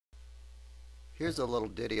Here's a little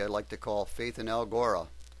ditty I like to call Faith in Algora,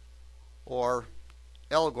 or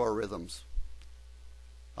Algorithms.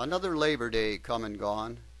 Another Labor Day come and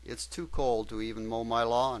gone. It's too cold to even mow my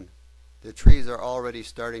lawn. The trees are already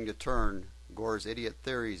starting to turn. Gore's idiot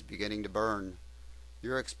theories beginning to burn.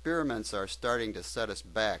 Your experiments are starting to set us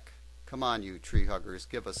back. Come on, you tree huggers,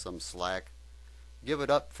 give us some slack. Give it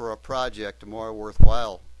up for a project more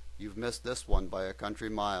worthwhile. You've missed this one by a country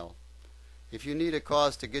mile. If you need a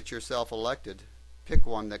cause to get yourself elected, pick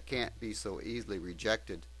one that can't be so easily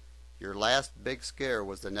rejected. Your last big scare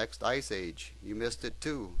was the next ice age. You missed it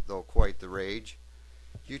too, though quite the rage.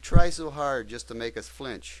 You try so hard just to make us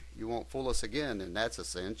flinch. You won't fool us again, and that's a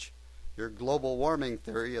cinch. Your global warming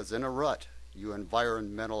theory is in a rut, you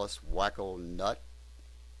environmentalist wacko nut.